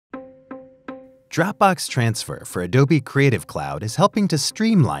Dropbox Transfer for Adobe Creative Cloud is helping to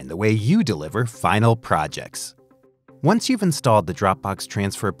streamline the way you deliver final projects. Once you've installed the Dropbox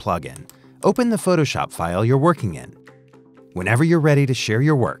Transfer plugin, open the Photoshop file you're working in. Whenever you're ready to share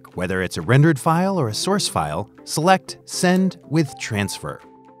your work, whether it's a rendered file or a source file, select Send with Transfer.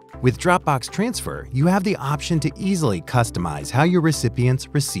 With Dropbox Transfer, you have the option to easily customize how your recipients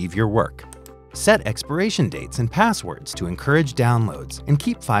receive your work. Set expiration dates and passwords to encourage downloads and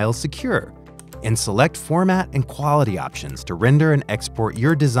keep files secure. And select format and quality options to render and export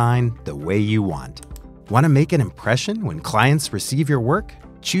your design the way you want. Want to make an impression when clients receive your work?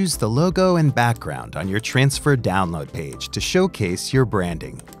 Choose the logo and background on your transfer download page to showcase your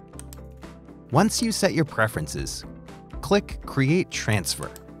branding. Once you set your preferences, click Create Transfer,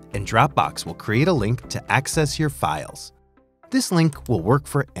 and Dropbox will create a link to access your files. This link will work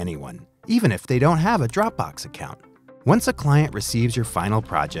for anyone, even if they don't have a Dropbox account. Once a client receives your final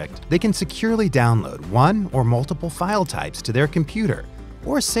project, they can securely download one or multiple file types to their computer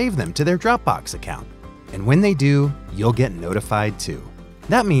or save them to their Dropbox account. And when they do, you'll get notified too.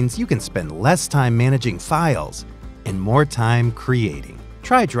 That means you can spend less time managing files and more time creating.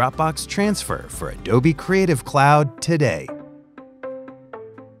 Try Dropbox Transfer for Adobe Creative Cloud today.